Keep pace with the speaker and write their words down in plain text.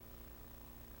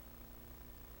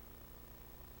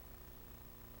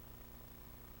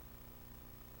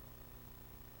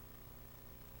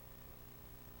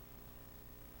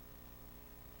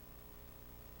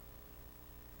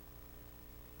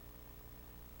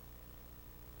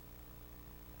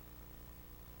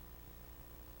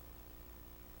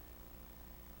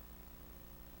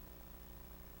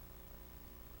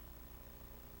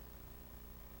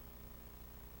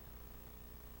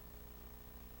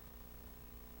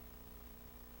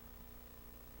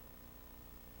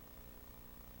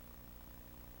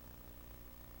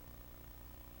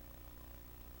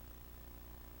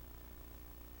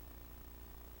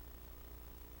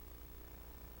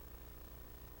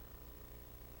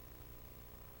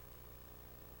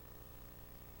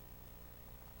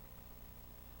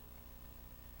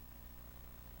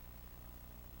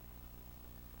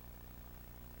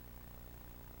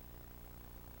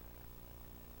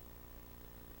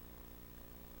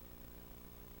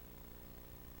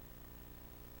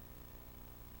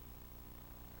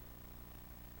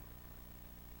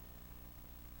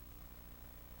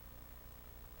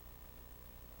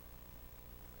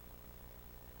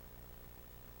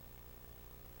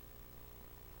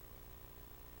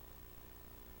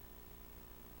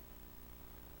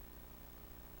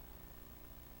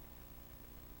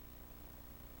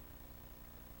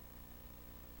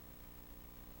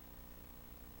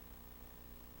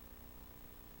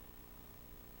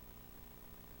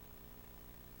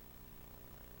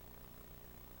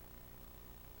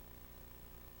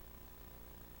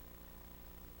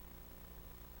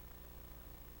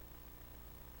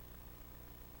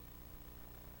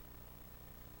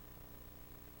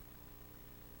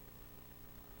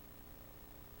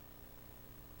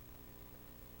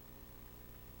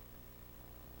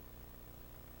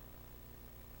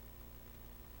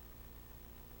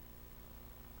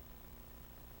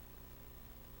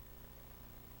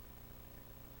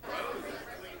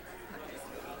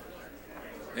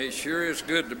It sure is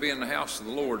good to be in the house of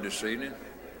the Lord this evening.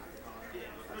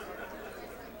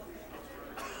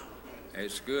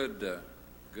 It's good to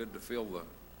feel the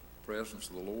presence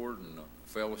of the Lord and the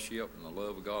fellowship and the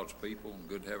love of God's people, and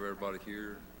good to have everybody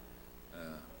here.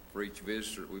 For each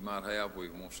visitor that we might have, we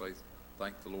want to say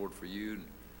thank the Lord for you. And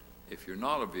if you're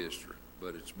not a visitor,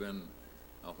 but it's been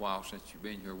a while since you've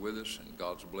been here with us and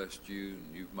God's blessed you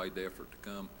and you've made the effort to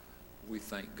come, we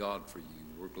thank God for you.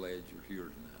 We're glad you're here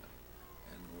tonight.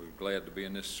 We're glad to be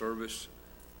in this service.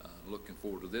 Looking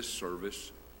forward to this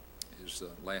service. Is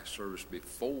the last service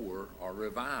before our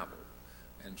revival,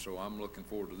 and so I'm looking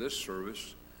forward to this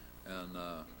service, and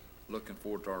looking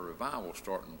forward to our revival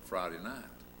starting Friday night.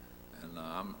 And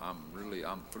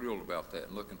I'm thrilled about that,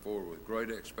 and looking forward with great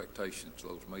expectations to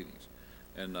those meetings.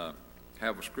 And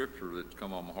have a scripture that's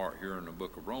come on my heart here in the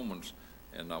book of Romans,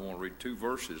 and I want to read 2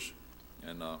 verses.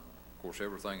 And of course,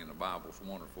 everything in the Bible is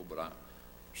wonderful, but I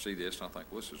see this and I think,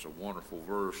 well, this is a wonderful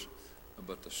verse.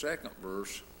 But the second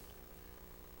verse,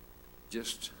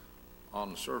 just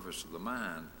on the surface of the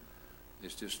mind,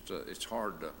 it's just it's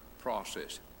hard to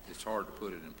process. It's hard to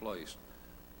put it in place.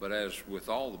 But as with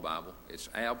all the Bible, it's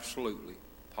absolutely,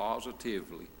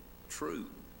 positively true.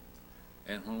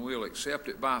 And when we'll accept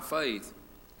it by faith,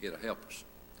 it'll help us.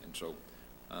 And so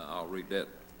I'll read that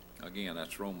again.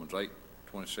 That's Romans 8,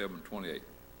 27, 28.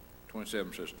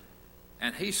 27 says,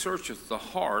 "And he searcheth the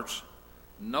hearts,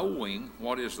 knowing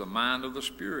what is the mind of the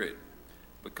Spirit,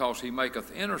 because he maketh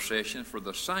intercession for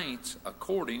the saints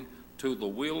according to the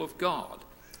will of God."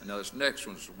 And now this next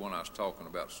one's the one I was talking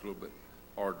about. It's a little bit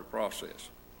hard to process.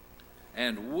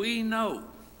 "And we know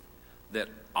that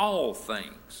all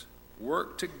things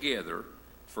work together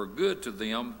for good to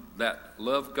them that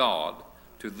love God,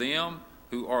 to them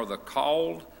who are the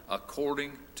called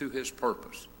according to his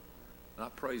purpose." And I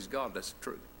praise God that's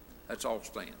true. Let's all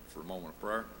stand for a moment of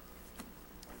prayer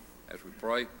as we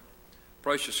pray.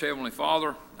 Precious Heavenly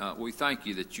Father, we thank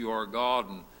you that you are God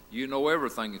and you know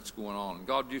everything that's going on. And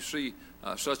God, you see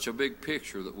such a big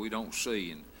picture that we don't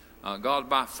see. And God,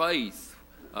 by faith,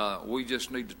 we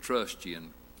just need to trust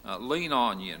you and lean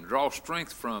on you and draw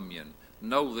strength from you and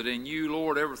know that in you,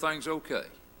 Lord, everything's okay.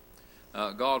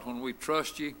 God, when we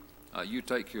trust you, you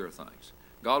take care of things.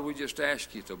 God, we just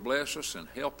ask you to bless us and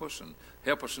help us in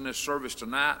this service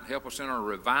tonight, and help us in our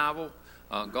revival.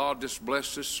 God, just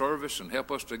bless this service and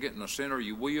help us to get in the center of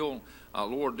your will.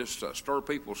 Lord, just stir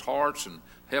people's hearts and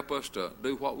help us to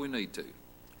do what we need to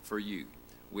for you.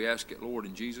 We ask it, Lord,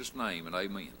 in Jesus' name, and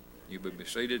amen. You be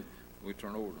seated. We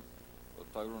turn over to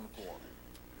Taylor and the choir.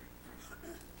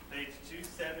 Page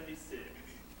 276.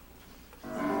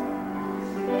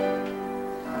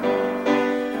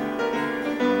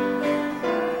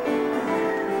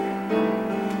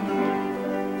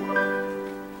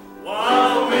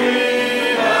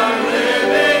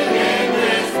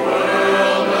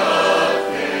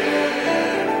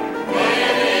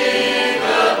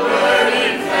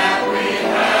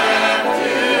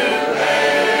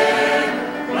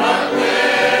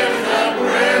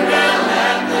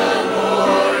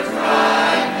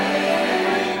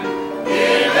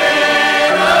 Give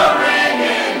it a ring.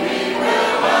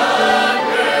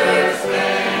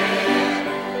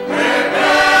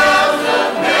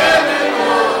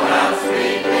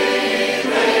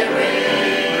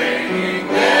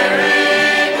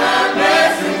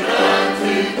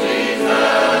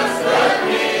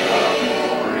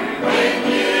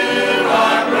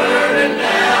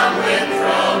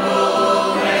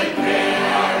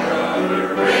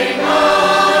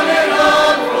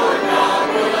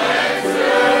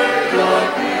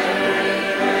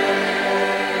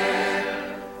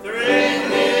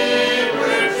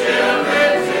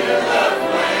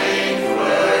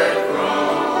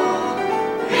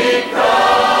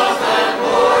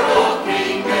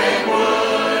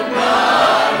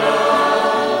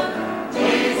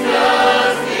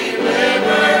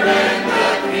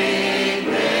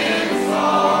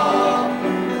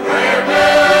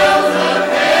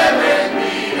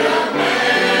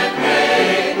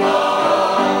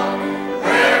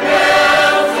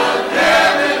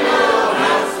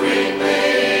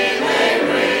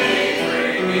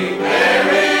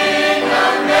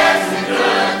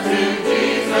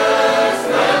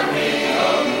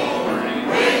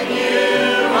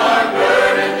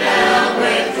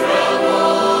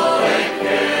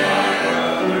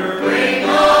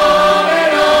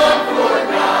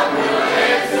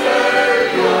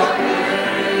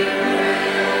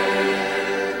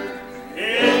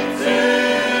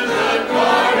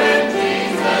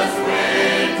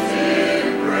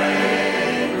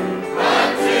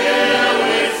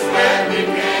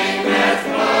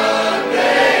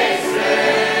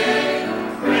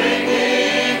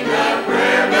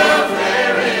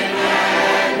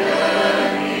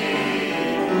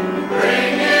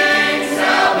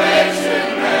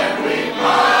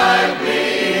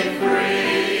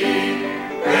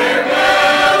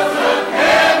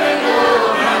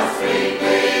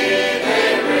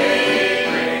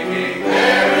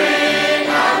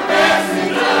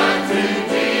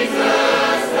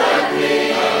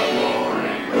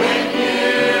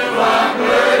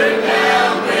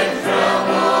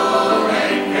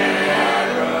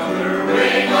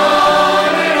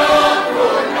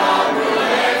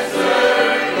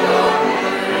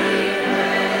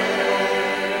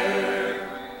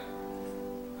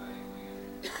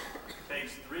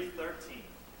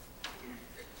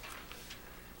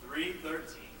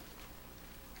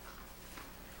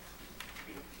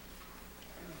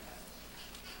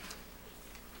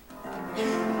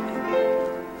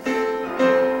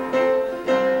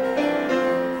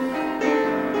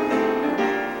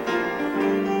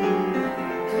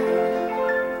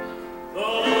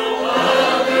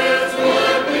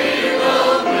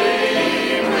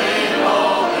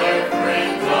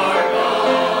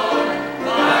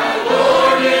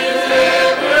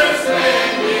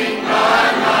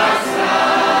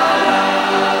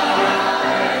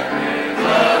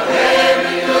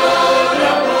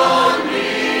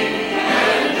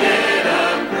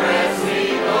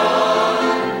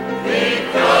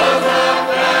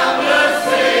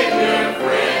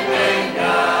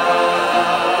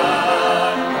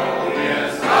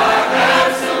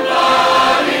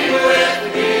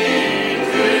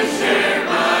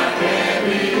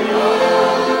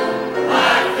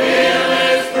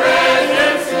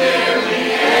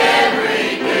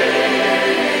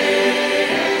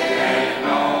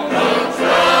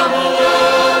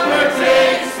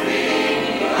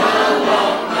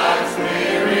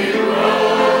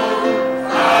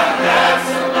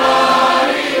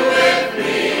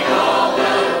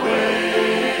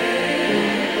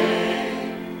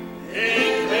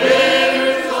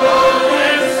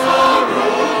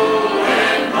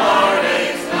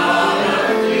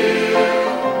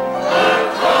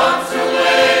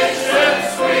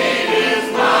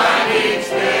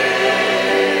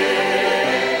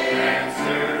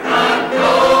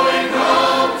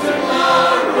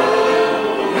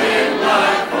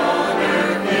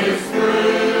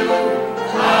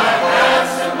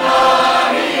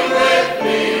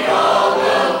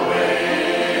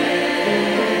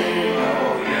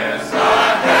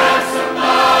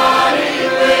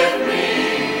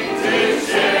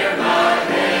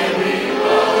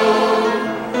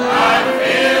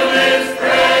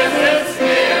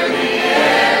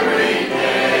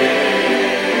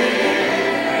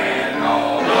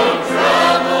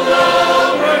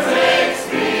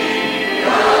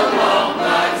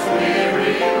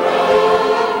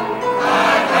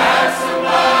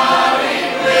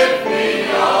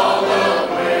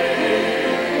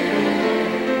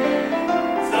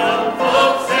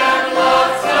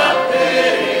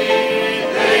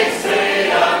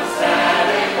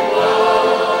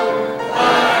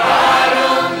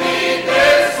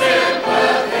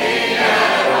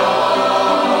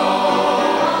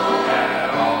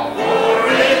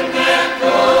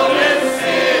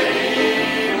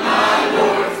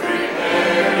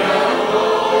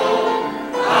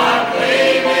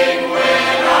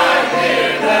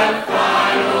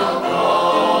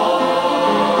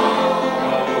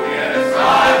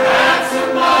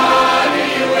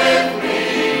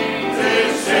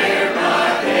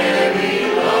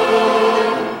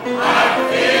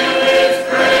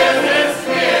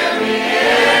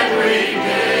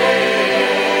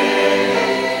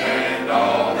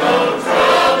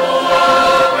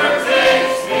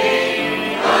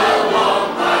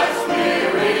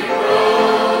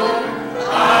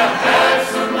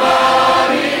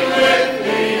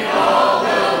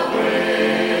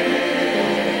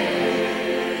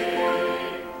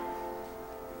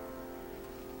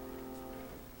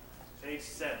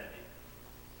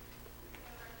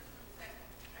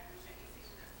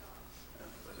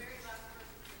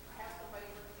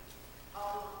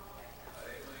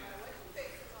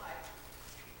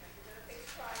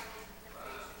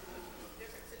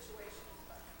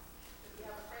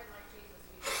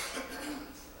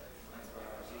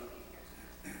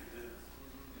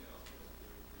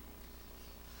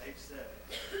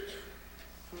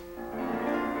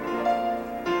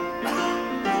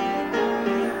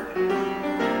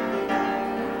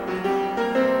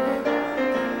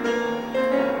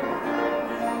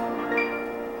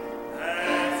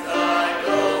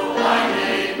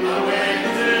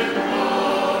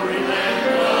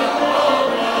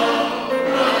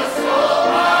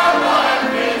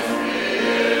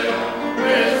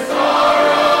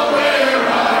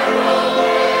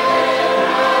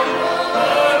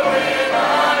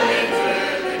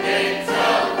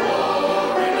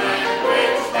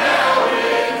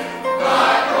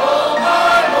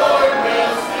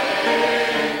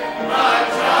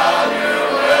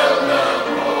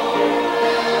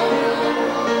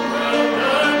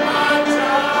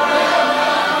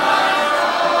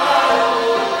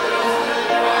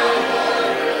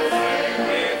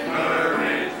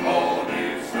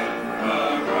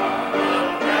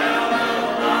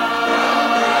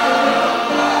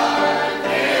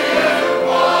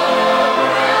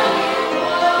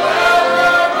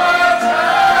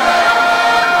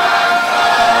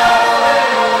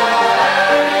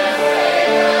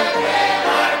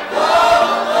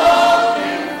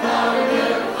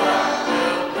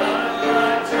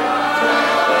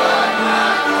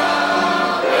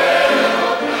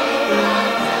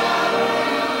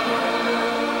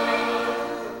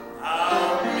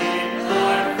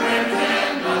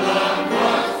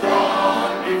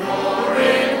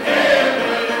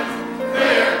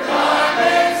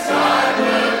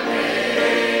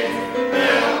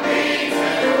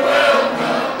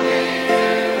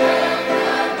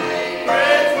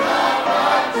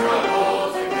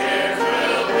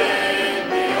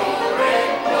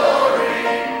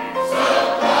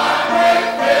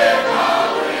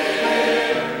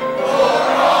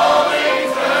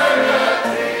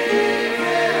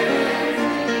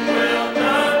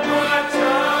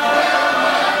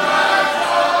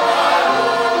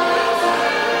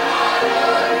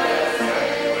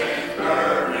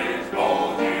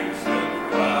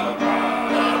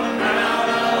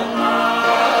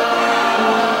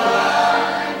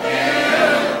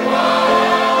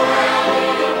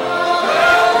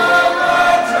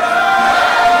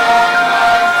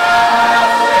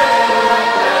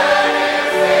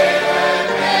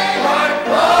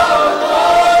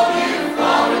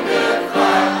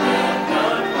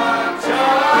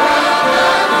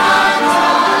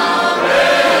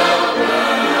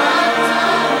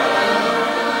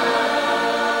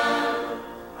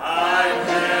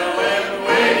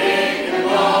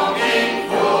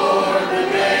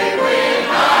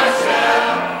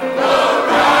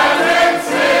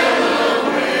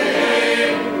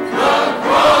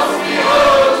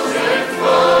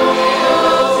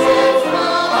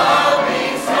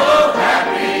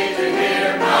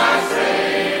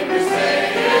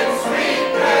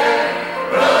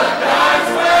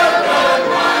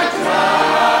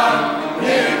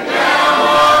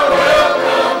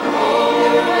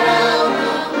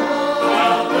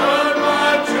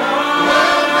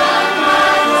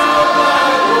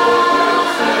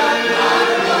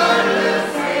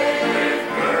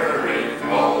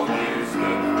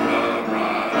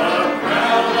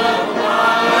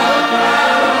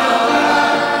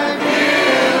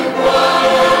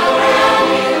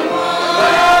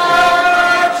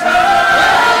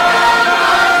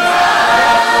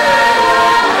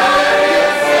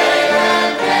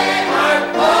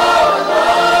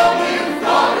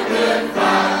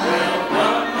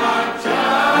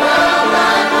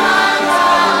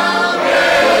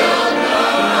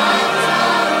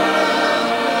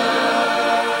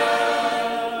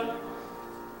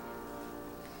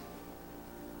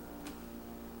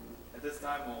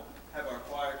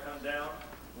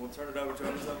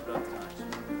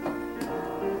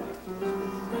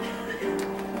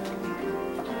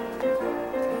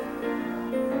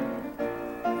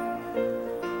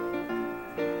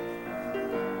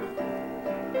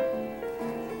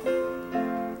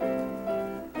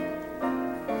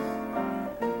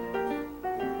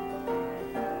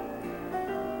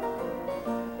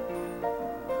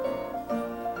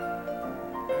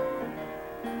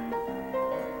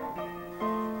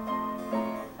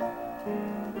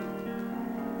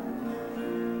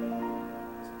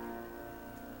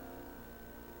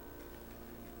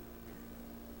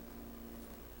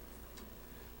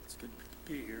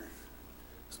 be here.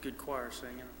 It's good choir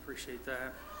singing. Appreciate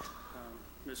that.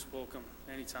 Just welcome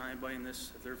anytime anybody in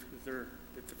this, if they're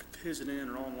visiting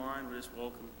or online, we're just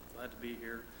welcome. Glad to be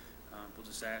here. We'll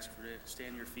just ask for you to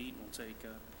stand on your feet, and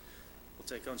we'll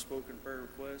take unspoken prayer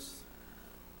requests.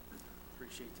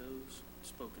 Appreciate those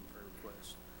spoken prayer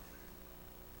requests.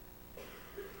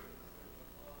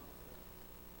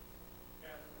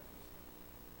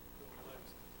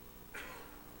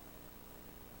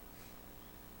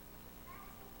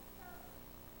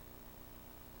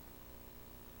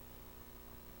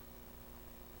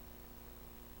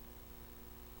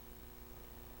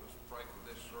 Let's pray for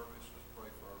this service. Let's pray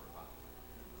for everybody.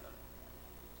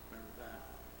 Remember that.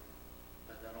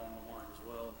 Had that on my mind as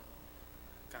well.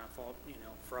 Kind of thought,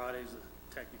 Friday's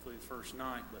technically the first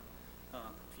night, but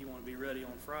if you want to be ready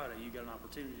on Friday, you got an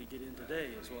opportunity to get in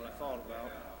today, is what I thought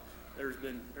about. There's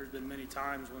been many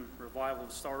times when revival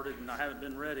started and I haven't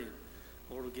been ready.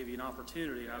 The Lord will give you an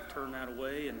opportunity, and I've turned that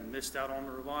away and missed out on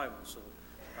the revival. So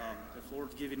if the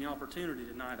Lord's giving you the opportunity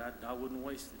tonight, I wouldn't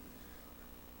waste it.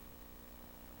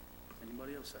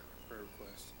 Anybody else have a prayer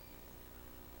request?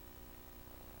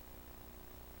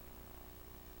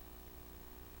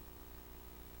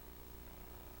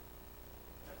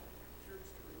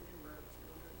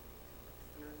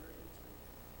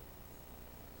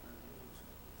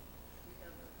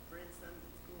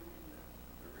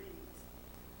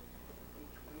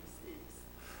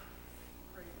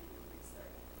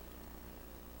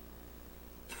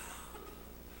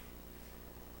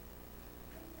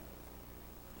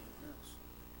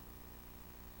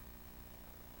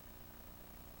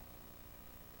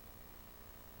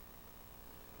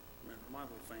 My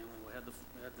whole family, we had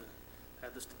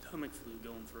the stomach flu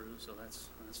going through, so that's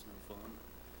no fun.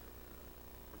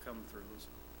 We're coming through. So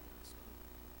that's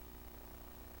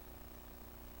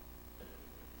good.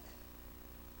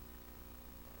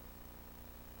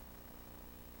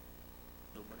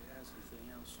 Nobody has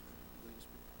anything else? Please.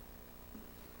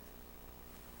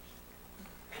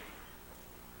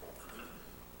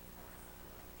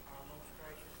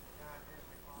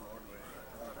 Lord, we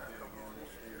thank you again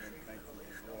this evening. Thank you,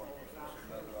 Lord, for this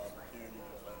another opportunity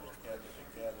to let us gather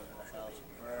together in the house of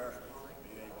prayer,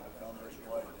 be able to come this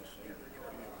way this evening, to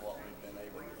feel what we've been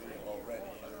able to feel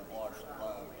already, and wash the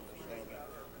lives of the singing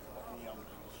hymns,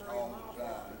 the songs of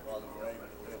Zion. Father, we're able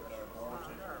to lift our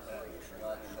voices at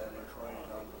God, set and praise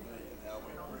unto thee, and how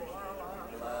we appreciate it.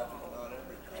 We realize it's not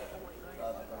everything,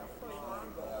 God, that we can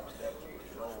sing, but out of the depths of the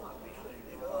soul this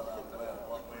evening. Father, I'm glad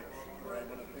what we were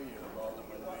able to feel, Father,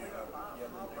 when we are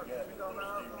gathered together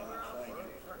this evening and singing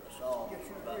a song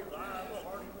about Jesus.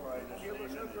 We pray this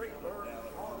evening that you look down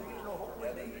upon us,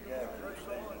 gathered together this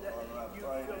evening. Father, I pray that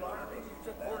you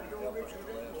look down and help us to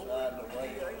lay aside the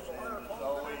weight of sin and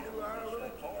so easily beset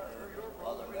us.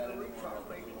 Father, that in the world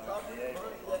that we might be able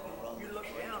to walk around You this look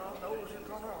way. down on those that's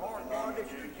on our heart, God, that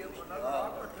you give them another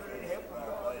opportunity to help them,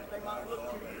 God, that they might look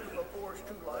to you before it's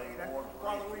too late. And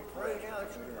Father, we pray now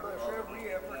that you bless every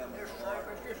effort in this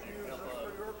service. Just use us for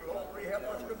your glory. Help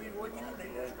us to be what you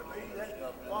need us to be. That,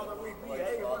 Father, we be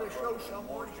able to show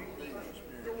someone Jesus.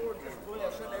 Lord, just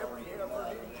bless in every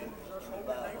effort in Jesus' holy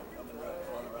name.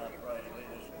 Father, I pray,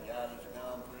 lead us and guide us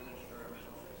now through this service.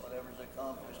 Whatever's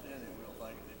accomplished in it, we'll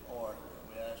thank thee for it.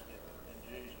 We ask it in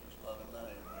Jesus' loving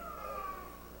name.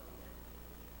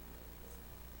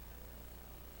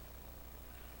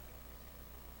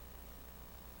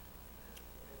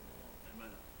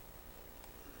 Amen.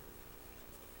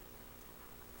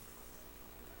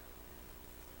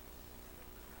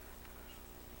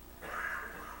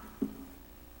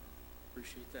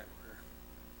 Appreciate that prayer.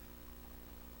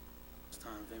 It's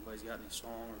time if anybody's got any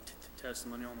song or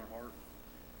testimony on their heart,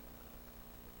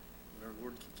 whatever the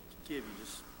Lord can give you,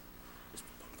 just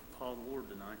follow the Lord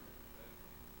tonight.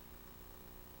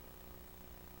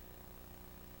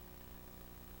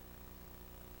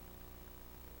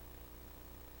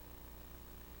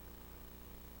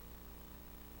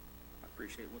 I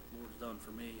appreciate what the Lord's done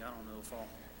for me. I don't know if I'll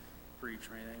preach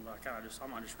or anything, but I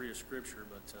might just read a scripture,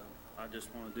 but I just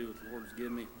want to do what the Lord's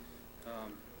given me.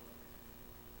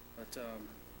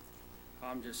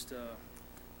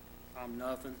 I'm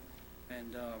nothing,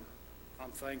 and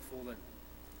I'm thankful that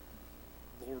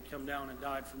the Lord come down and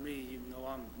died for me, even though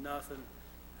I'm nothing,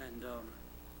 and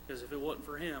because if it wasn't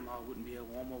for Him, I wouldn't be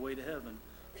on my way to heaven.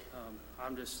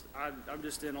 I'm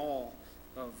just in awe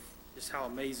of just how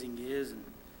amazing He is and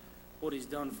what He's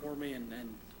done for me, and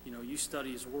you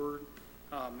study His Word,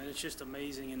 and it's just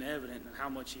amazing and evident in how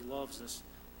much He loves us,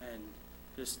 and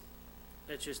it's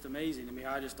just amazing to me.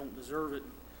 I just don't deserve it,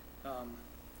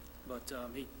 but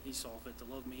He saw fit to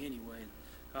love me anyway.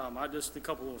 A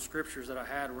couple little scriptures that I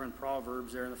had were in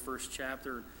Proverbs there in the first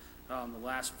chapter, the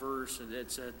last verse, and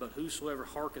it said, "But whosoever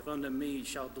hearketh unto me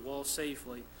shall dwell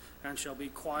safely, and shall be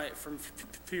quiet from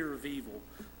fear of evil."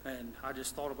 And I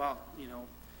just thought about,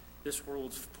 this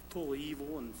world's full of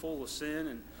evil and full of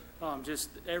sin, and just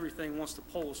everything wants to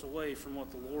pull us away from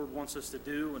what the Lord wants us to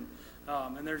do,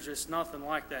 and there's just nothing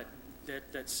like that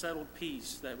settled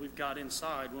peace that we've got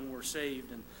inside when we're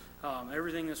saved, and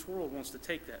everything in this world wants to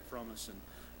take that from us, and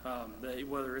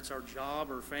whether it's our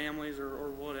job or families or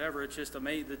whatever, it's just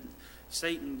amazing that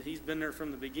Satan, he's been there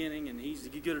from the beginning, and he's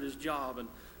good at his job,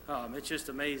 and it's just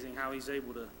amazing how he's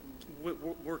able to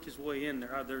work his way in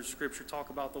there. There's scripture talk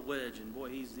about the wedge, and boy,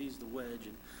 he's the wedge,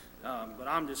 and but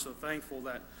I'm just so thankful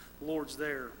that the Lord's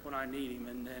there when I need him,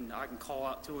 and I can call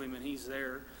out to him, and he's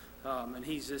there, and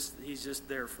he's just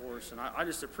there for us, and I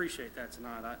just appreciate that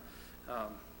tonight.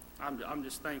 I'm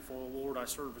just thankful the Lord I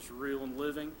serve is real and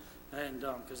living, and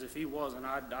because if he wasn't,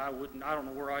 I don't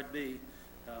know where I'd be.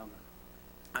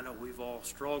 I know we've all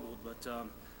struggled, but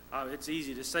it's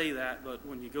easy to say that, but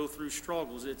when you go through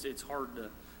struggles, it's hard to,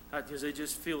 because it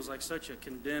just feels like such a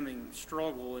condemning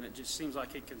struggle, and it just seems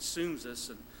like it consumes us,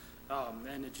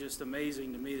 and it's just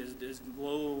amazing to me as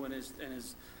low and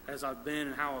as I've been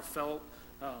and how I felt.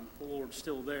 The Lord's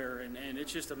still there, and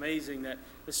it's just amazing that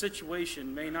the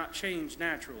situation may not change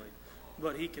naturally,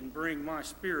 but he can bring my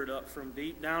spirit up from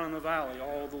deep down in the valley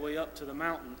all the way up to the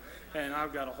mountain, and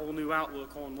I've got a whole new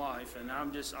outlook on life, and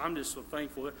I'm just so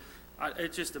thankful.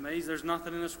 It's just amazing. There's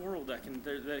nothing in this world that can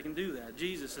do that.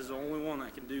 Jesus is the only one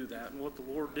that can do that, and what the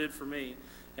Lord did for me,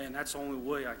 and that's the only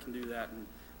way I can do that, and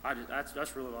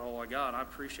that's really about all I got. I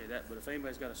appreciate that, but if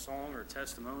anybody's got a song or a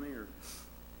testimony or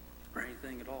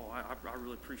anything at all, I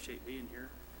really appreciate being here.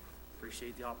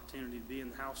 Appreciate the opportunity to be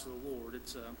in the house of the Lord.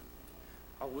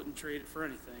 I wouldn't trade it for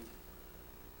anything.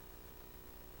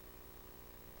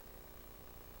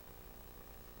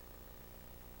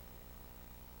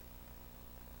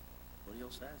 Nobody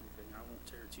else has anything, I won't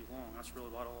tear it too long. That's really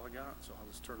about all I got, so I'll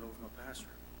just turn it over to my pastor.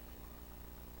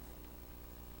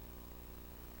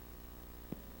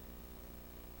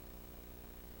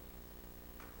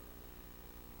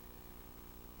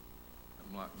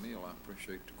 Like Neil, I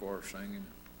appreciate the choir singing.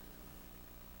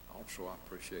 Also, I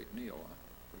appreciate Neil.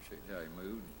 I appreciate how he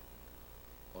moved,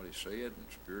 and what he said, and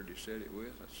the spirit he said it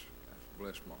with. That's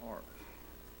blessed my heart.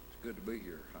 It's good to be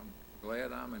here. I'm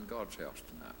glad I'm in God's house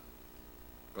tonight.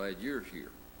 Glad you're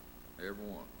here,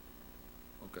 everyone.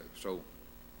 Okay, so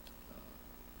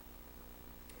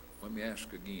let me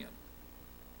ask again.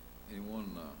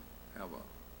 Anyone have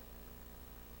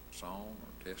a song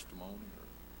or testimony or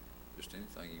just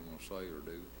anything you want to say or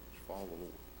do? Just follow the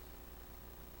Lord.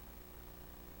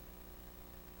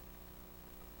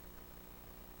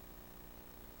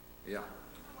 Yeah.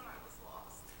 When I was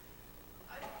lost,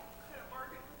 I kind of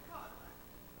bargained with God.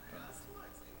 I asked him,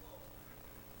 I say, well,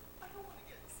 I don't want to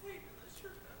get saved in this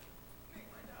church. Make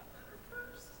my dad better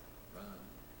first. Right.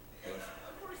 And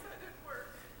of course that didn't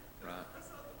work. Right. I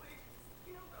saw the way,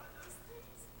 God does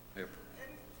things. Help.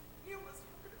 And was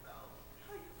talking about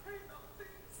how you pray about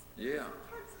things. Yeah.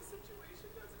 Sometimes the situation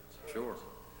doesn't change. Sure.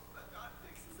 But God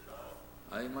fixes it all.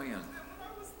 Amen. And when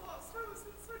I was lost, I was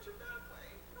in such a bad way.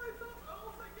 I thought,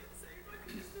 oh, if I get saved, I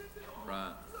can just end it all.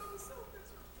 Right. Because I was so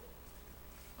miserable.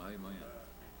 Amen.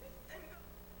 And God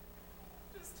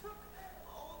just took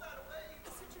all of that away.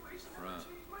 The situation never Right.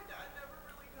 changed. My dad never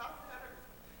really got better.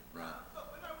 Right.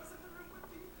 But when I was in the room with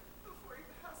him before he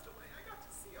passed away, I got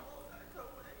to see all of that go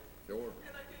away. Sure.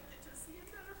 And I didn't get to see him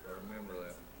better I for a remember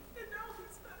moment. that. And now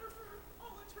he's better for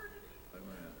all eternity.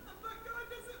 Amen. But God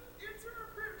doesn't answer our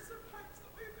prayers sometimes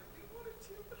the way that we wanted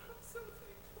to. But I'm so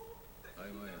thankful that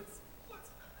Amen. He knows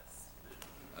what's best.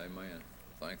 Amen.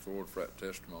 Thank the Lord for that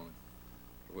testimony.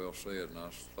 Well said. And I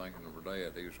was thinking of her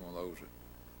dad. He was one of those that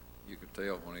you could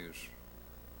tell when he was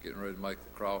getting ready to make the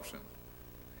crossing,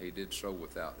 he did so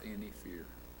without any fear.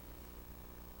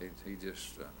 He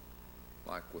just,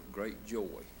 like with great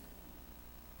joy,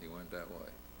 he went that way.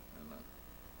 And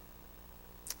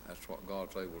that's what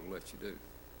God's able to let you do.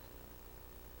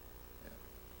 Yeah.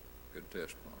 Good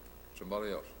testimony.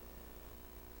 Somebody else.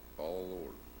 Follow the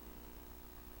Lord.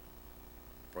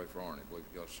 Pray for Arnie. I believe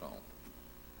he got a song.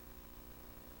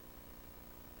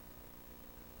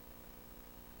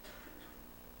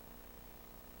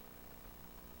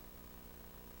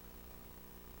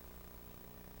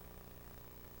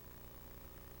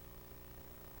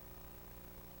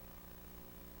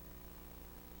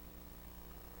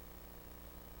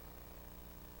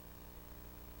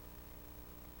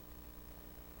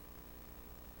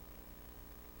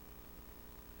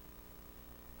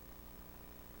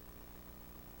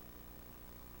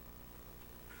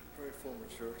 for me,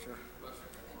 church. I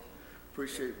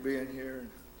appreciate being here and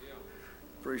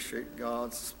appreciate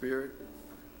God's Spirit.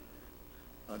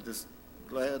 I'm just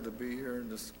glad to be here and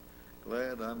just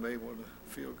glad I'm able to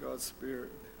feel God's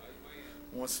Spirit.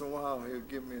 Once in a while, He'll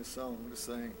give me a song to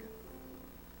sing.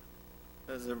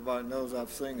 As everybody knows, I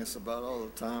sing this about all the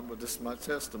time, but this is my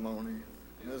testimony.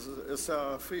 This is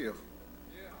how I feel.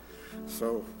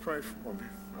 So pray for me.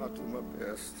 I'll do my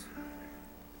best.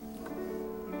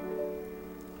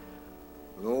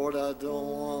 Lord, I don't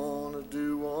want to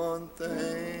do one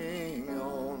thing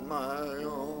on my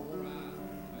own.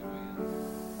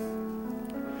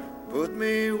 Put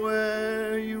me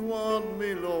where you want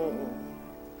me, Lord,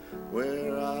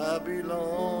 where I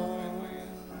belong.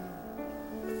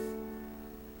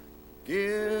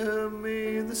 Give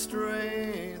me the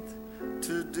strength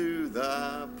to do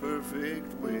thy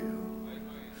perfect will.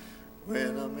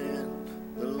 When I'm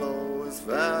in the lowest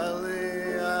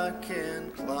valley, I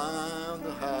can climb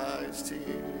the highest hills.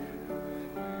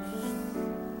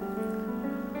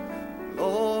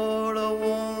 Lord, I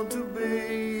want to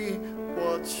be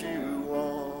what you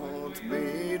want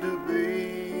me to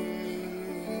be.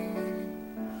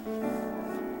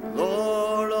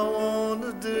 Lord, I want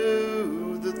to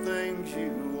do the things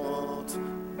you want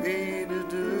me to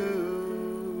do.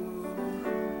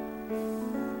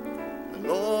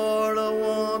 Lord, I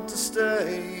want to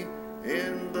stay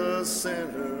in the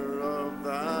center of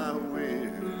thy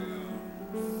will.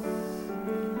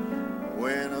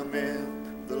 When I'm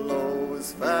in the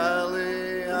lowest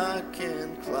valley, I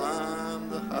can climb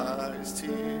the highest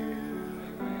hill.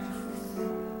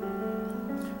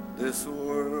 This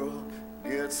world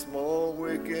gets more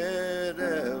wicked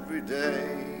every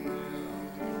day.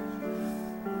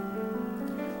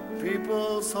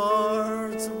 People's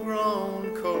hearts have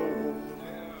grown cold,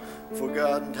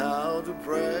 forgotten how to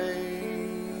pray.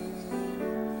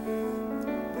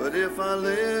 But if I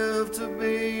live to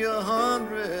be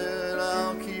 100,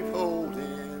 I'll keep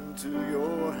holding to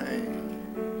your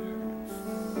hands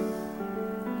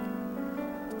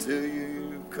till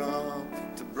you come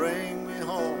to bring me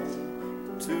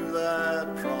home to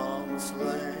that promised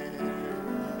land.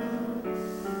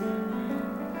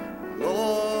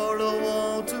 Lord, I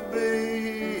want to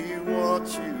be what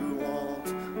you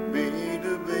want me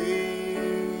to be.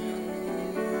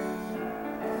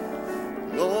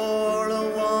 Lord, I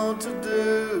want to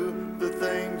do the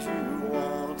things you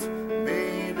want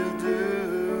me to do.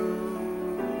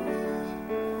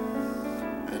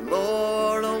 And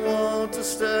Lord, I want to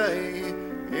stay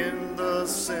in the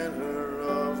center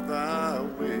of thy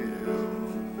will.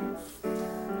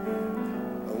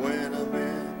 When I'm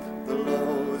in the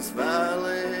lowest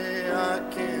valley, I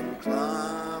can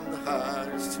climb the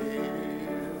highest hill.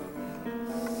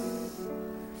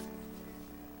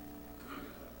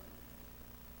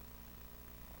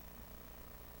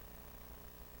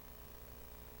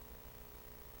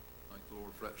 Thank the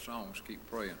Lord for that song. Let's keep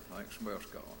praying. Thanks, somebody else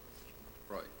going.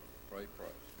 Pray, pray, pray.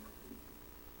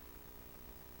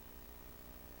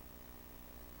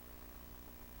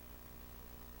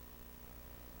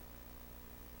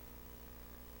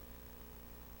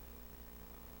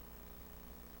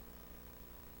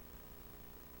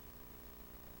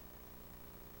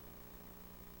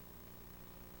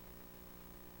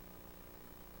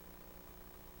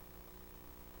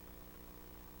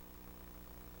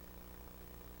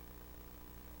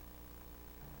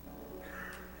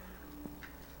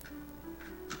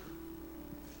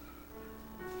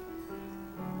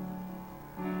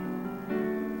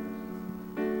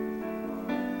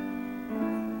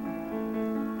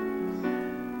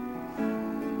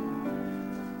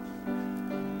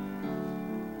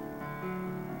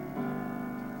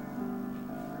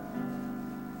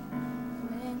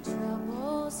 When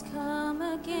troubles come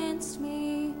against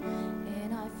me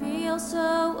and I feel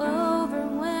so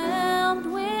overwhelmed,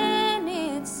 when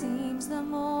it seems the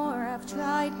more I've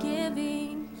tried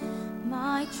giving,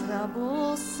 my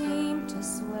troubles seem to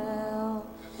swell.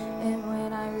 And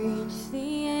when I reach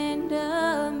the end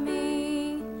of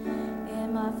me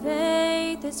and my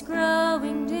faith is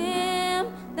growing dim,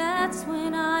 that's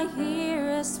when I hear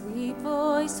a sweet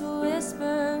voice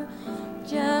whisper,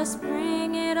 just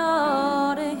bring it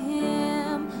all to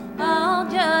Him. I'll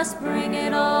just bring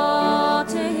it all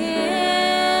to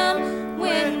Him.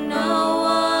 When no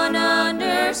one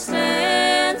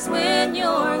understands, when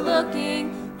you're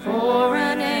looking for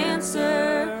an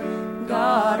answer,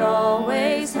 God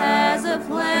always has a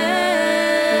plan.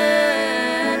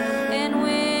 And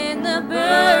when the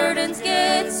burdens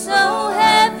get so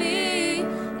heavy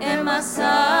and my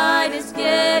sight is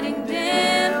getting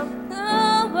dim,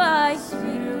 oh, I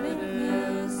feel it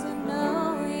is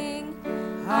knowing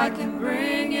I can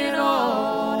bring it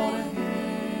all to Him.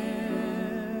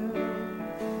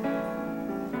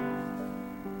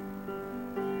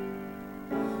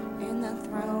 In the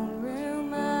throne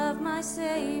room of my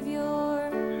Savior,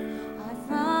 I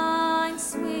find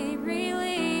sweet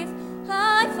relief.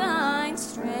 I find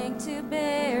strength to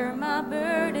bear my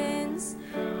burdens.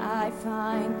 I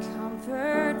find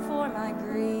comfort for my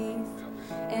grief.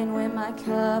 And when my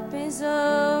cup is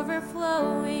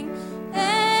overflowing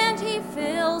and He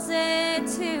fills it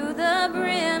to the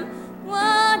brim,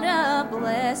 what a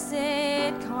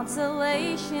blessed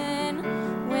consolation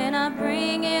when I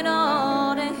bring it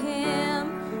all to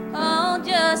Him. I'll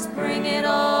just bring it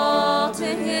all to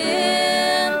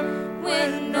Him.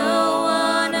 When no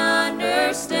one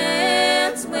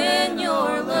understands, when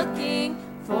you're looking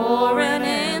for an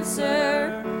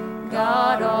answer,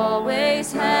 God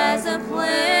always has a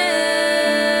plan.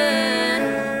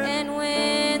 And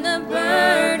when the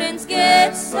burdens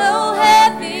get so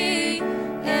heavy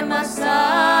and my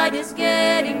sight is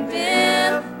getting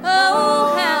dim,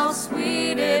 oh, how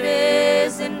sweet it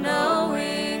is in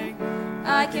knowing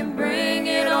I can bring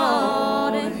it all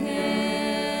to Him.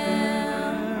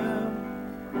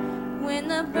 When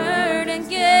the burden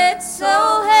gets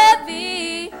so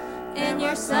heavy and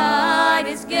your sight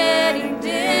is getting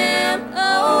dim,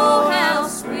 oh, how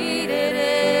sweet it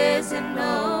is in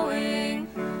knowing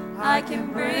I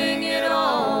can bring it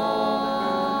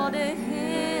all to Him.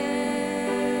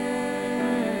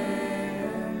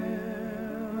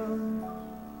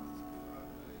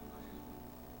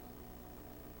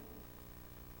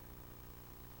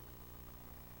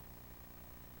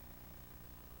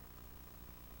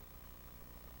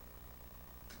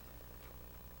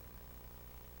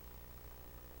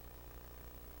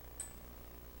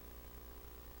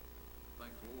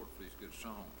 Thank the Lord for these good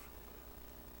songs.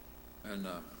 And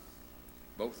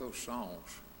both those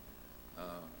songs,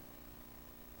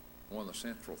 one of the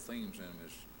central themes in them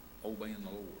is obeying the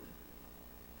Lord,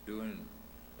 doing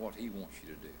what He wants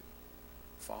you to do,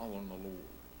 following the Lord.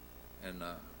 And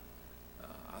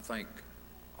I think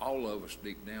all of us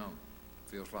deep down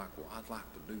feels like, well, I'd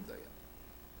like to do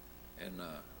that. And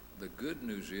the good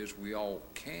news is we all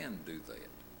can do that.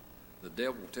 The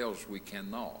devil tells us we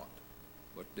cannot,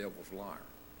 but the devil's a liar.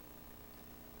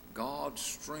 God's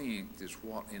strength is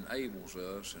what enables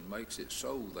us and makes it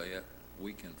so that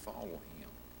we can follow Him.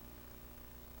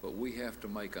 But we have to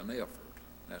make an effort.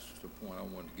 That's the point I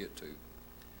wanted to get to.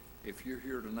 If you're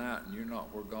here tonight and you're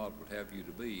not where God would have you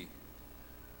to be,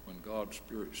 when God's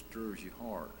Spirit stirs your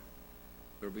heart,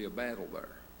 there'll be a battle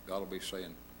there. God will be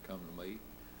saying, come to me.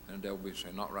 And the devil will be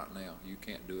saying, not right now. You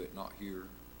can't do it. Not here.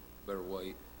 Better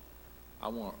wait. I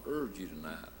want to urge you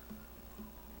tonight.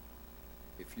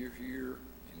 If you're here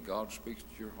and God speaks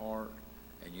to your heart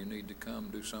and you need to come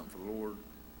do something for the Lord,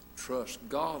 trust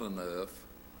God enough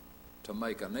to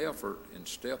make an effort and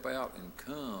step out and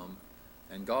come,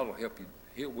 and God will help you.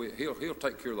 He'll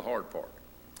take care of the hard part.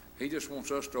 He just wants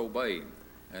us to obey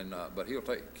Him, but He'll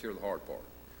take care of the hard part.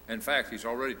 In fact, He's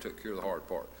already took care of the hard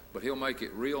part, but He'll make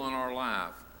it real in our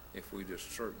life if we just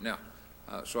serve. Now,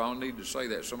 so I'll need to say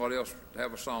that. Somebody else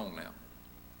have a song now.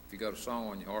 If you got a song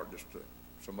on your heart, just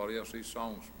somebody else, these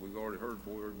songs we've already heard,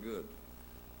 boy, are good.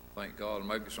 Thank God. And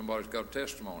maybe somebody's got a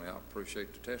testimony. I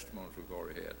appreciate the testimonies we've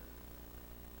already had.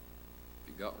 If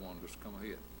you got one, just come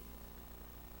ahead.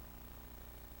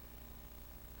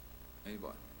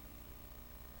 Anybody?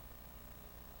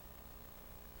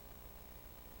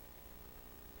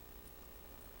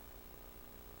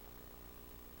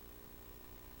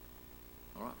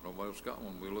 All right, nobody else got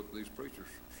one. We'll look at these preachers,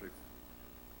 see if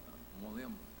one of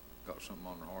them got something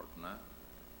on their heart tonight.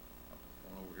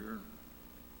 One over here and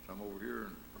some over here,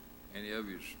 and any of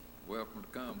you is welcome to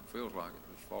come. Feels like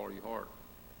it. Just follow your heart.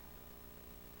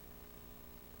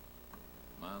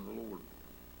 Mind the Lord.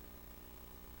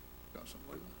 Got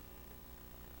something, Levi?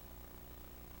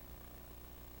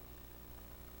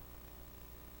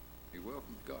 You're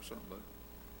welcome. You got something, buddy?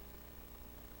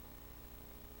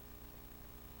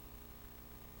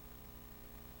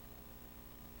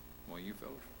 One of you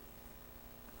fellas?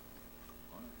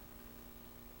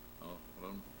 All right. Let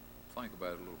them think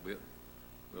about it a little bit.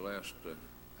 We'll ask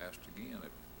again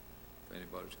if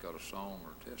anybody's got a song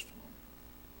or a testimony.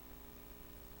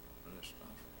 I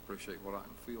appreciate what I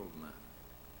can feel tonight.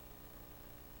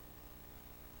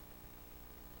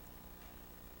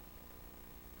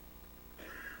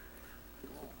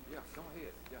 Come on. Yeah, come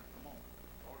ahead. Yeah, come on.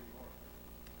 All you are.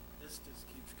 This just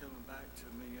keeps coming back to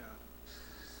me.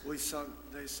 They sung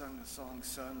the song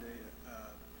Sunday,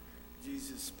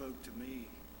 Jesus Spoke to Me.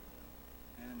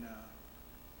 And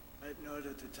I didn't know it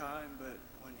at the time, but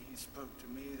when He spoke to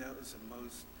me, that was the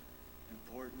most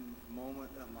important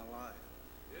moment of my life.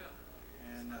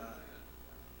 Yeah. And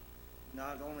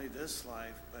not only this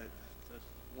life, but the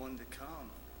one to come.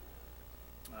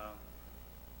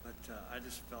 But I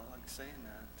just felt like saying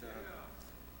that.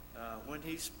 When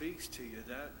he speaks to you,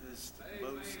 that is the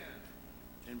most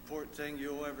important thing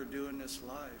you'll ever do in this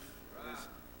life. Right.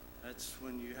 That's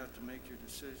when you have to make your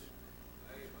decision.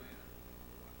 Amen.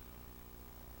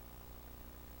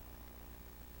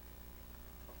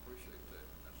 I appreciate that.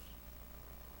 That's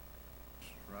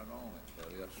right on it,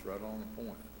 buddy. That's right on the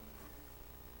point.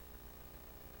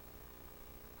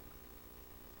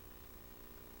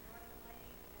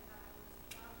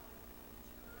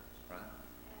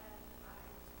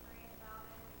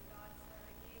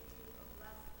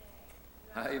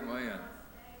 Right. Amen.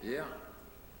 Yeah.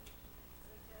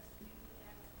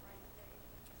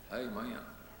 Amen.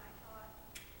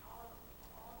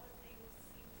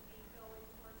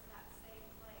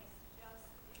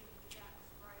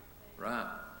 Right.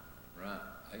 Right.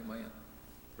 Amen.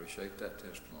 Appreciate that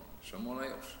testimony. Someone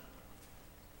else?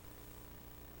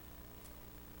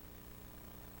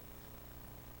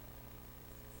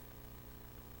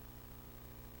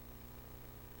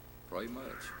 Pray much.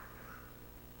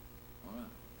 All right.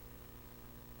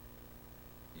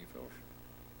 You first.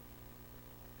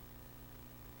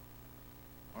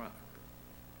 All right.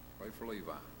 Pray for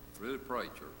Levi. Really pray,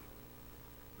 church.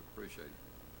 We appreciate it.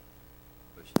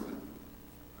 Bless you, buddy.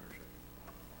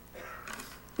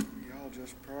 Y'all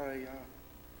just pray.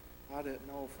 I didn't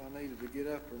know if I needed to get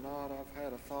up or not. I've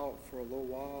had a thought for a little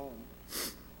while,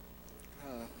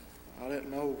 and I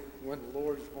didn't know when the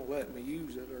Lord was going to let me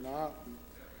use it or not. And,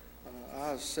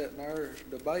 I was sitting there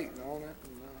debating on it,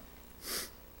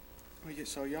 and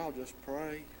so y'all just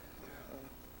pray.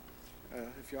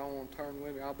 If y'all want to turn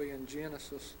with me, I'll be in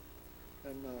Genesis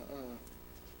in the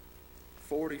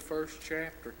 41st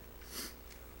chapter,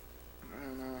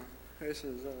 and this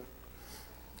is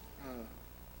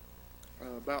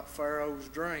about Pharaoh's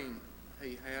dream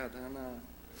he had, and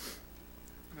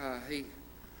he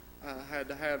had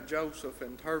to have Joseph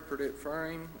interpret it for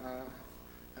him.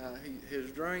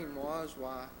 His dream was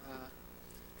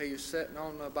he was sitting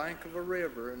on the bank of a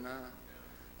river, and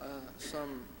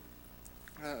some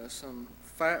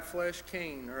fat flesh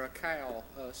kine or a cow,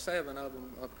 7 of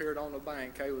them appeared on the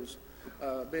bank. They was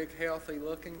big, healthy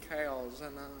looking cows,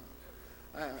 and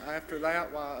after that,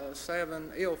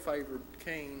 7 ill-favored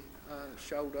kine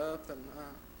showed up, and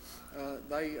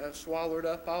they swallowed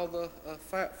up all the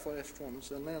fat fleshed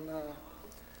ones, and then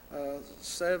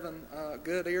 7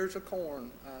 good ears of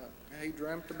corn. He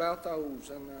dreamt about those,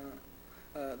 and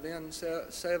then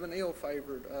 7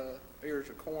 ill-favored ears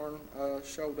of corn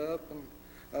showed up and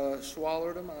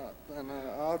swallowed them up. And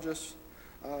I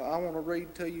want to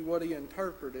read to you what he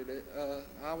interpreted it.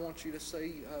 I want you to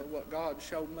see what God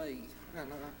showed me.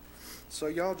 And so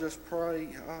y'all just pray.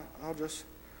 I'll just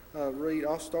read.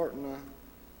 I'll start in the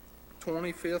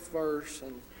 25th verse,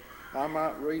 and I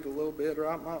might read a little bit or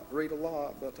I might read a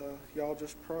lot, but y'all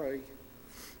just pray.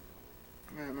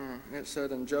 And it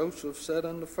said, And Joseph said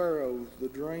unto Pharaoh, The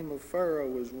dream of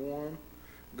Pharaoh is one.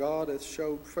 God hath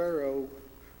showed Pharaoh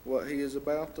what he is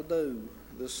about to do.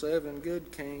 The 7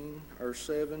 good kine are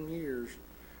 7 years,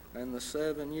 and the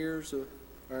 7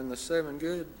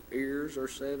 good ears are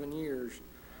 7 years.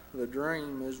 The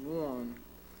dream is one.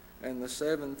 And the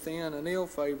 7 thin and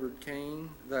ill-favored kine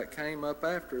that came up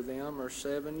after them are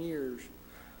 7 years.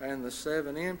 And the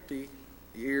 7 empty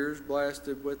ears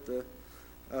blasted with the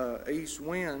east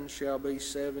wind shall be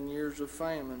 7 years of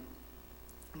famine.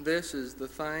 This is the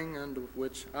thing unto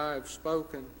which I have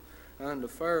spoken unto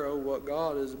Pharaoh. What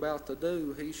God is about to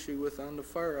do, he sheweth unto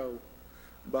Pharaoh.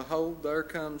 Behold, there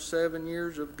come 7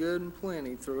 years of good and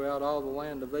plenty throughout all the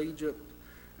land of Egypt,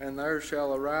 and there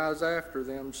shall arise after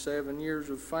them 7 years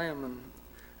of famine,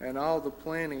 and all the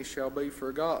plenty shall be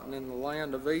forgotten in the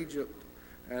land of Egypt,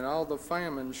 and all the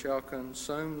famine shall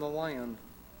consume the land.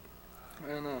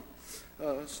 And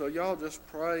so y'all just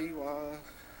pray while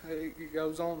he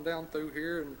goes on down through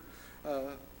here,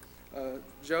 and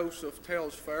Joseph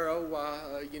tells Pharaoh,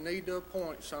 you need to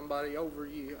appoint somebody over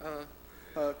you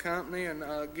company and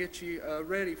get you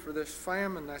ready for this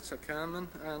famine that's a-coming.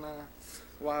 And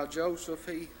why Joseph,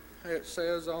 it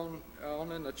says on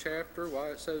in the chapter, why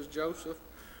it says Joseph,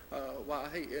 why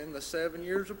he in the 7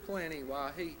 years of plenty,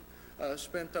 why he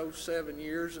spent those 7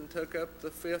 years and took up the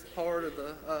 5th part of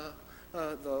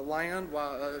the land,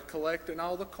 while collecting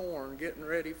all the corn, getting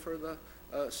ready for the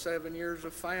 7 years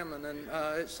of famine. And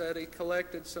it said he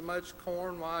collected so much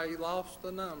corn, why he lost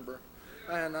the number,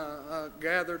 and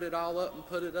gathered it all up and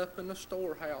put it up in the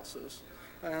storehouses.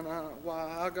 And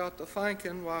why I got to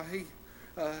thinking, why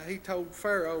he told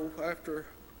Pharaoh after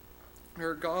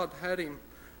God had him,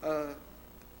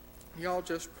 y'all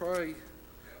just pray.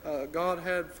 God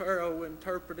had Pharaoh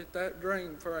interpreted that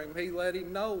dream for him. He let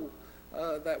him know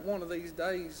that one of these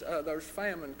days there's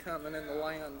famine coming in the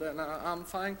land. And I'm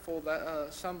thankful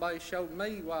that somebody showed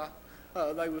me why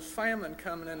there was famine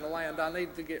coming in the land. I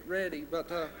needed to get ready.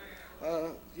 But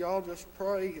y'all just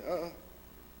pray.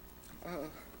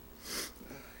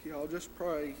 Y'all just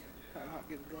pray. I might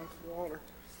get a drink of water.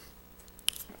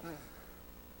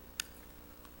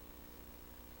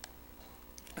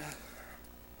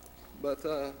 But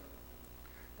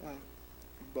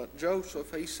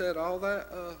Joseph, he set all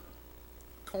that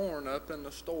corn up in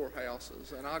the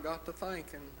storehouses, and I got to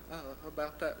thinking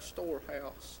about that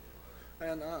storehouse,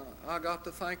 and I got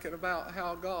to thinking about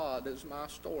how God is my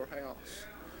storehouse,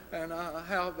 and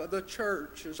how the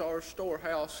church is our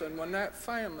storehouse, and when that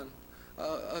famine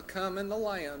come in the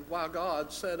land, why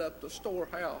God set up the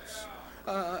storehouse.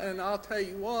 And I'll tell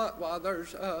you what, why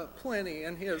there's plenty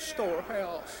in his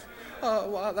storehouse.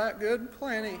 Why that good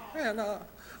plenty. And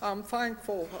I'm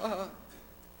thankful.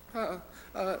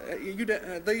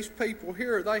 These people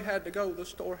here, they had to go to the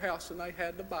storehouse and they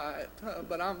had to buy it.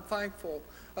 But I'm thankful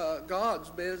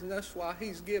God's business, why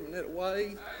he's giving it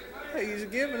away. He's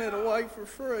giving it away for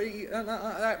free. And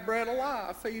that bread of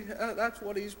life, that's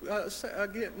what he's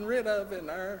getting rid of in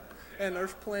there. And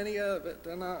there's plenty of it.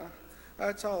 And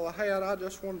that's all I had. I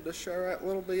just wanted to share that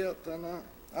little bit. And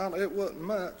it wasn't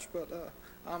much, but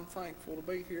I'm thankful to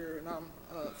be here, and I'm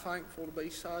thankful to be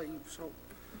saved. So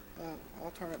I'll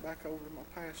turn it back over to my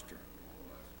pastor.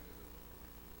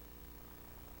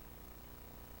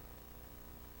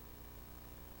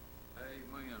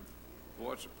 Amen.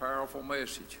 Boy, it's a powerful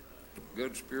message.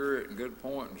 Good spirit and good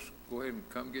pointings. Go ahead and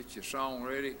come get your song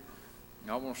ready.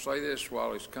 I want to say this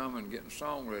while he's coming getting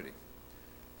song ready.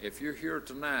 If you're here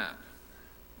tonight,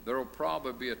 there will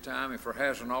probably be a time, if there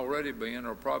hasn't already been,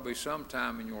 there will probably be some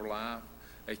time in your life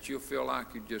that you'll feel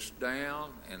like you're just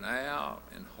down and out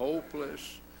and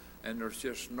hopeless, and there's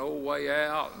just no way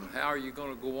out, and how are you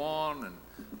going to go on, and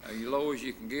as low as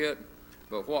you can get.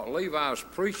 But what Levi's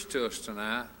preached to us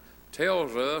tonight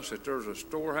tells us that there's a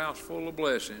storehouse full of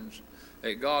blessings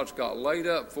that God's got laid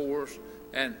up for us,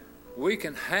 and we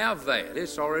can have that.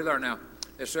 It's already there. Now,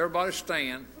 let's everybody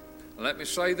stand. Let me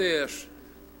say this.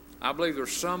 I believe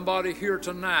there's somebody here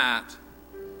tonight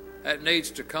that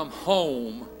needs to come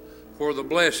home where the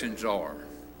blessings are.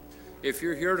 If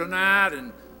you're here tonight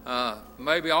and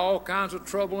maybe all kinds of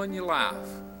trouble in your life,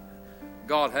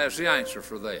 God has the answer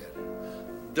for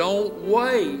that. Don't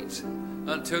wait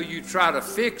until you try to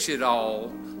fix it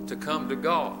all to come to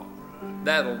God.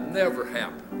 That'll never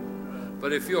happen.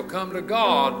 But if you'll come to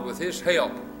God with his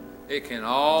help, it can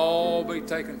all be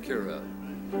taken care of.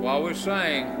 While we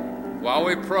sing, while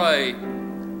we pray,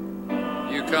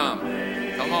 you come.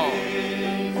 Come on.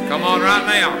 Come on right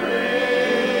now.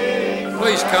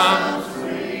 Please come.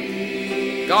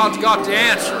 God's got the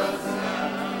answer.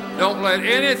 Don't let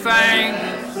anything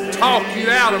talk you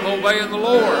out of obeying the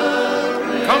Lord.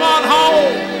 Come on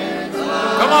home.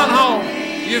 Come on home.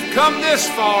 You've come this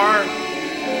far.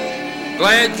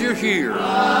 Glad you're here.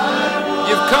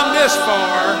 You've come this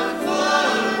far.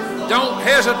 Don't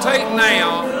hesitate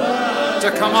now to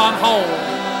come on home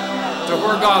to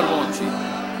where God wants you.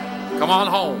 Come on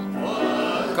home.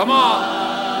 Come on.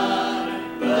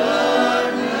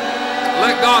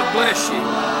 Let God bless you.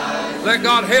 Let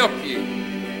God help you.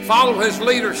 Follow his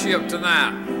leadership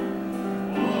tonight.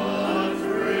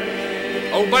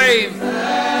 Obey him.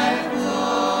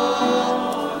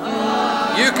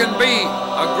 You can be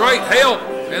a great help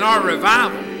in our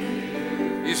revival.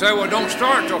 You say, well, don't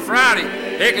start till Friday.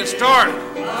 It can start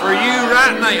for you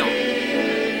right now.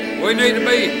 We need to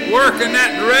be working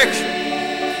that direction.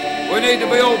 We need to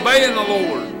be obeying the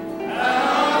Lord.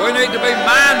 We need to be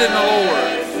minding the Lord.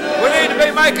 We need to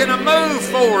be making a move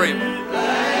for him.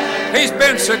 He's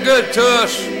been so good to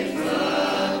us.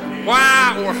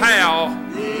 Why or how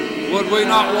would we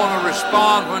not want to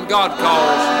respond when God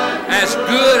calls as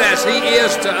good as he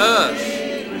is to us?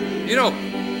 You know,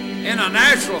 in a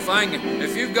natural thing,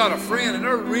 if you've got a friend and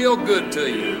they're real good to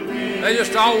you, they're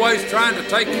just always trying to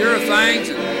take care of things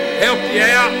and help you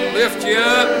out and lift you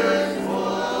up.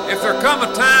 If there come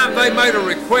a time they made a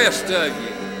request of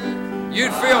you,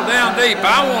 you'd feel down deep,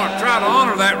 I want to try to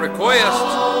honor that request.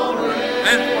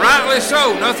 And rightly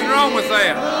so, nothing wrong with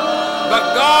that.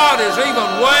 But God is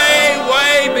even way,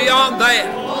 way beyond that.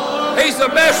 He's the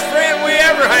best friend we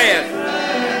ever had.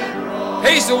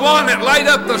 He's the one that laid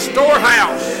up the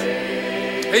storehouse.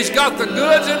 He's got the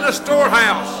goods in the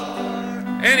storehouse.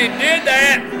 And he did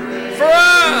that for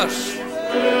us.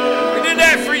 He did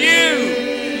that for you.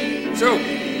 So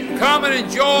come and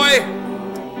enjoy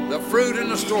the fruit in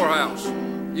the storehouse.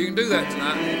 You can do that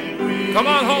tonight. Come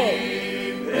on home.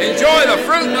 Enjoy the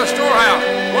fruit in the storehouse.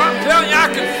 Well, I'm telling you, I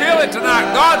can feel it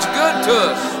tonight. God's good to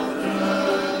us.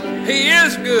 He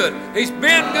is good. He's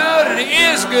been good and He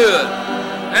is good.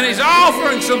 And He's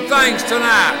offering some things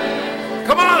tonight.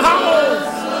 Come on home.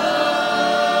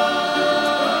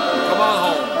 Come on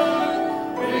home.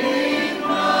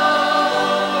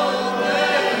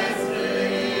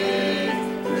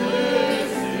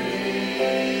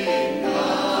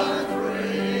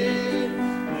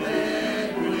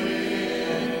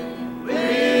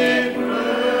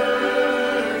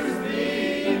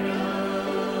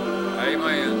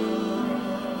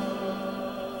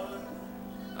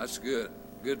 That's good.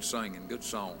 Good singing, good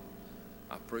song.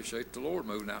 I appreciate the Lord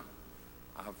moving now.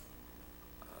 I've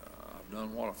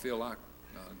done what I feel like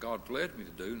God's led me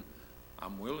to do.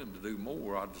 I'm willing to do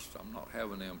more. I'm not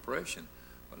having the impression.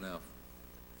 But now,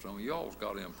 some of y'all's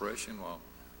got the impression. Well,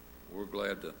 we're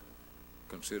glad to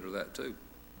consider that too.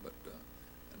 But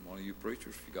and one of you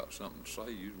preachers, if you got something to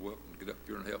say, you're welcome to get up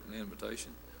here and help in the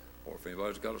invitation. Or if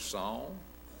anybody's got a song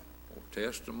or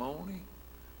testimony,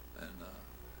 and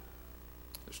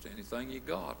just anything you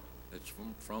got that's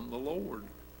from the Lord,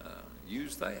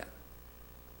 use that.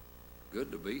 Good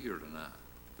to be here tonight.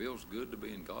 It feels good to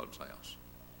be in God's house.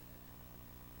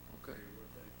 Okay.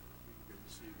 Good to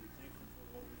see you. We're thankful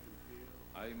for what we can feel.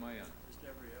 Amen. Just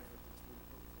every effort that's been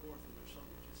put forth, and there's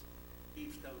something that just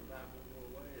keeps coming back one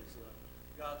more way. Is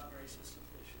God's grace is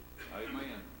sufficient.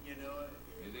 Amen. You know,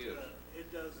 It is. It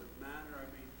doesn't matter.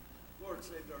 I mean, Lord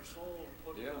saved our soul and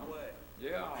put it away.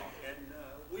 Yeah. And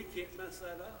we can't mess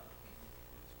that up.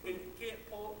 We can't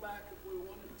pull it back if we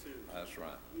wanted to. That's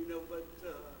right. You know, but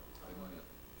Amen.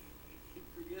 He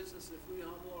forgives us if we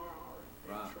humble our heart and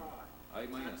Right. try.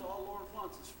 Amen. That's all the Lord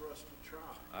wants is for us to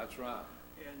try. That's right.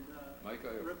 And Make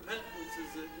a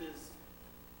repentance is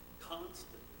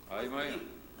constant. Amen.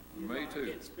 Me too. I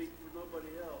can't speak for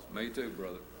nobody else. Me too,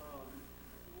 brother.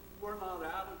 We're not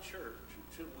out of church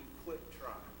until we quit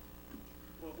trying.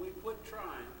 When we quit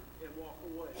trying and walk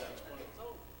away, that's when it's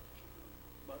over.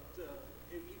 But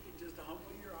if you can just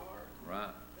humble your heart,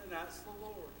 Right. and ask the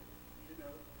Lord, you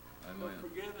know, Amen. He'll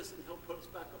forgive us and He'll put us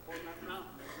back up on that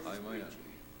mountain. Amen.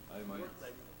 Amen. We're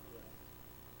thankful for that.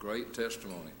 Great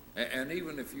testimony. And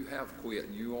even if you have quit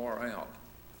and you are out,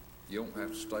 you don't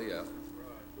have to stay out.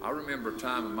 I remember a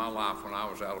time in my life when I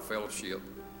was out of fellowship,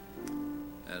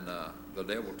 and the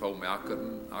devil told me I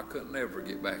couldn't ever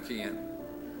get back in,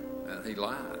 and he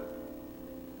lied.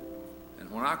 And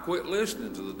when I quit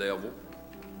listening to the devil,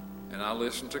 and I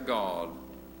listened to God,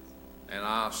 and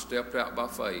I stepped out by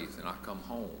faith, and I come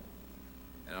home,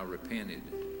 and I repented,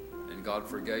 and God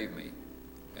forgave me,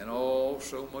 and oh,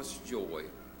 so much joy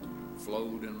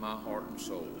flowed in my heart and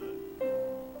soul.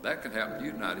 That can happen to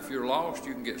you tonight. If you're lost,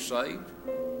 you can get saved.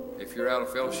 If you're out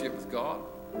of fellowship with God,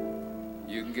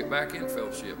 you can get back in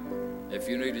fellowship. If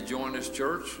you need to join this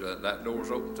church, that door's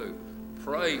open too.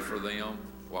 Pray for them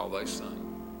while they sing.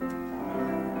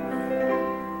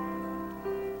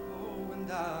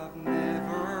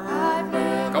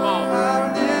 Come on.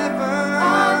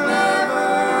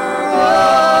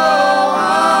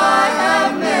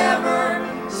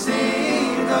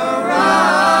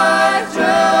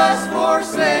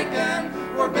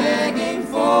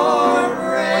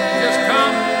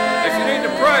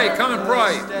 Come and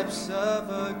pray.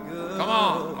 Come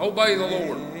on, obey the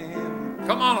Lord.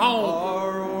 Come on home.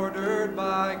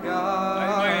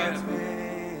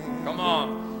 Amen. Come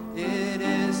on. It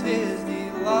is His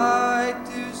delight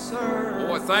to serve.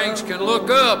 Boy, things can look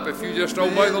up if you just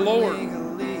obey the Lord.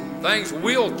 Things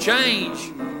will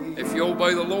change if you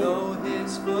obey the Lord. Though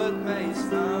His foot may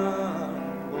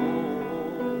stumble,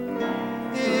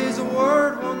 His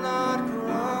word will not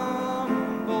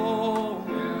crumble.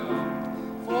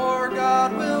 For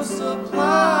God will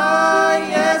supply,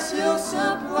 yes, He'll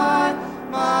supply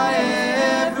my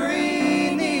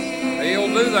every need. He'll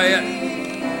do that.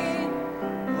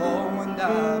 Oh, and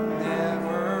I've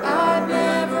never,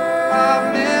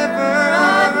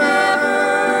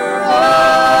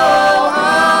 oh,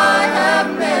 I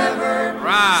have never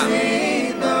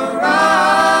seen the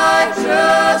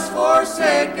righteous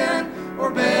forsaken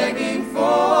or begging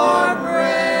for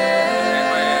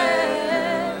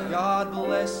bread. God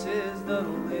blesses the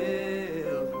lily.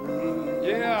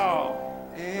 Yeah.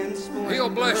 And He'll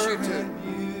bless you too.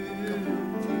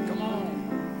 Come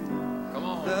on. Come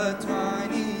on. The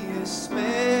tiniest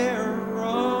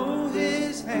sparrow,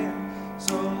 His hand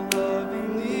so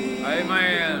lovingly.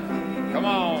 Amen. Come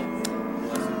on.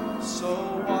 So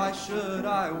why should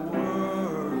I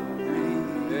worry?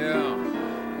 Yeah.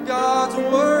 God's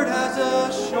word has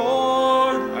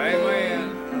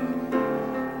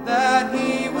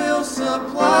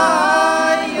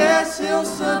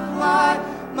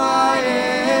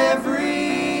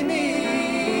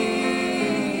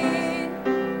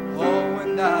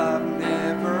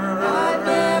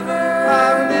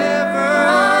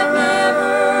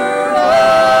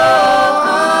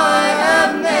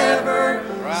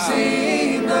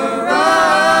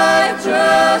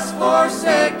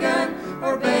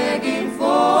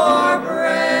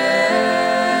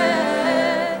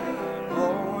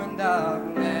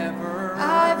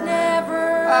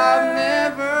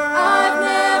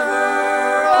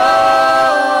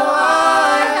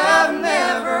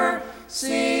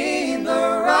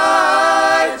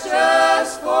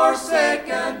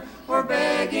or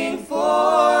begging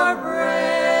for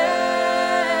bread.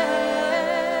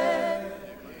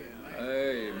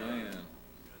 Amen.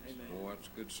 Boy, that's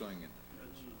good singing.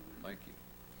 Thank you.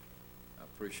 I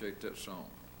appreciate that song.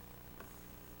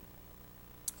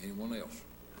 Anyone else?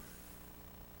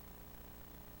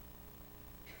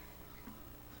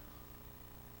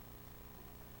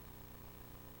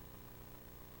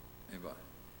 Anybody?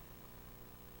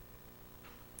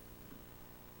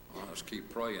 Well, let's keep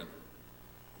praying.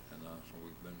 And so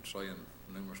we've been saying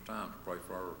numerous times, pray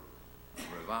for our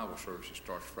revival service that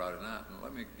starts Friday night. And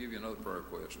let me give you another prayer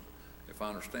request. If I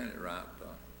understand it right,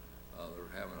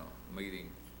 they're having a meeting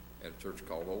at a church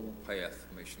called Old Path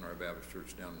Missionary Baptist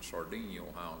Church down in Sardinia,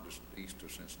 Ohio, just east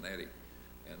of Cincinnati.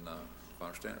 And if I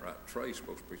understand it right, Trey's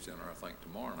supposed to preach down there, I think,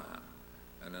 tomorrow night.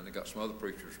 And then they got some other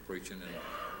preachers preaching,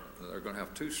 and they're going to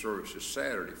have two services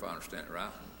Saturday, if I understand it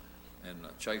right. And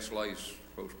Chase Lay's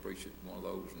supposed to preach at one of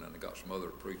those, and then they got some other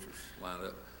preachers lined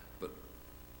up. But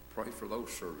pray for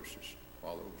those services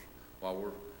while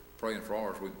we're praying for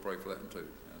ours. We can pray for that one too.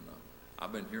 And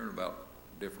I've been hearing about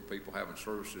different people having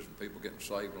services and people getting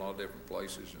saved in a lot of different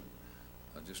places.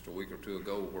 And just a week or two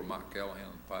ago, where Mike Callahan,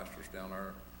 the pastor's down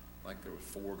there, I think there was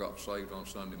 4 got saved on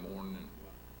Sunday morning,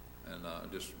 and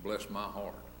just blessed my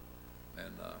heart.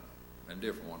 And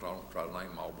different ones. I don't try to name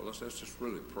them all, but let's just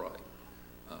really pray.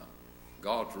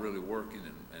 God's really working,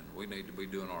 and we need to be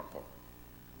doing our part.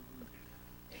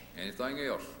 Anything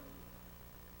else?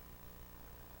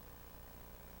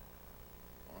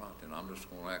 All right, then I'm just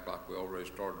going to act like we already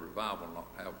started revival and not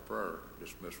have a prayer.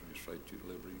 Dismiss when you say to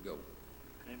liberty to go.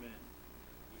 Amen.